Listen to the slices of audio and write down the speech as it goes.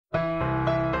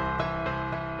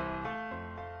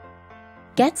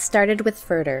Get started with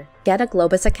FRDR. Get a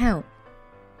Globus account.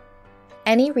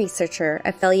 Any researcher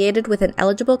affiliated with an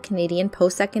eligible Canadian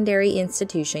postsecondary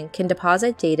institution can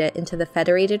deposit data into the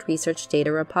Federated Research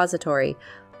Data Repository,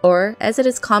 or as it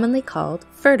is commonly called,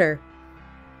 FRDR.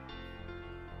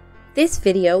 This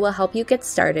video will help you get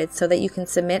started so that you can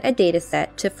submit a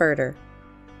dataset to FRDR.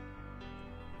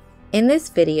 In this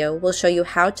video, we'll show you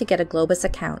how to get a Globus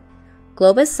account.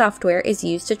 Globus software is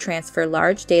used to transfer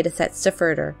large datasets to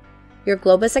FRDR. Your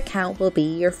Globus account will be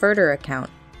your FRDR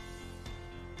account.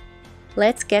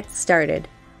 Let's get started.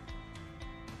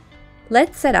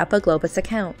 Let's set up a Globus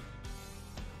account.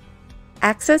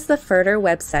 Access the FRDR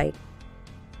website.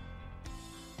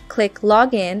 Click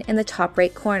Login in the top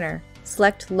right corner.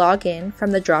 Select Login from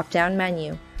the drop-down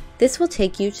menu. This will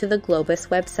take you to the Globus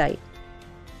website.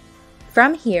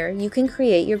 From here, you can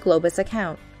create your Globus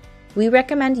account. We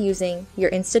recommend using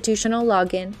your institutional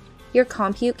login, your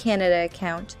Compute Canada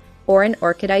account, or an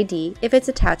ORCID ID if it's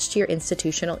attached to your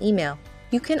institutional email.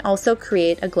 You can also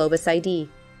create a Globus ID.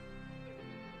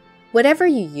 Whatever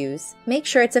you use, make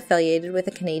sure it's affiliated with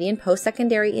a Canadian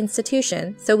postsecondary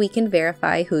institution so we can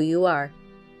verify who you are.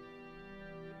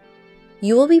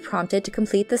 You will be prompted to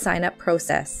complete the sign-up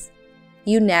process.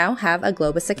 You now have a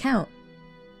Globus account.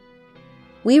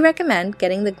 We recommend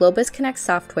getting the Globus Connect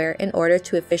software in order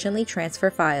to efficiently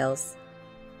transfer files.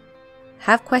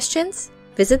 Have questions?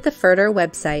 Visit the FRDR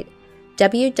website,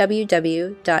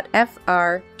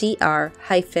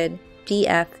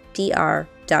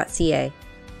 www.FRDR-DFDR.ca.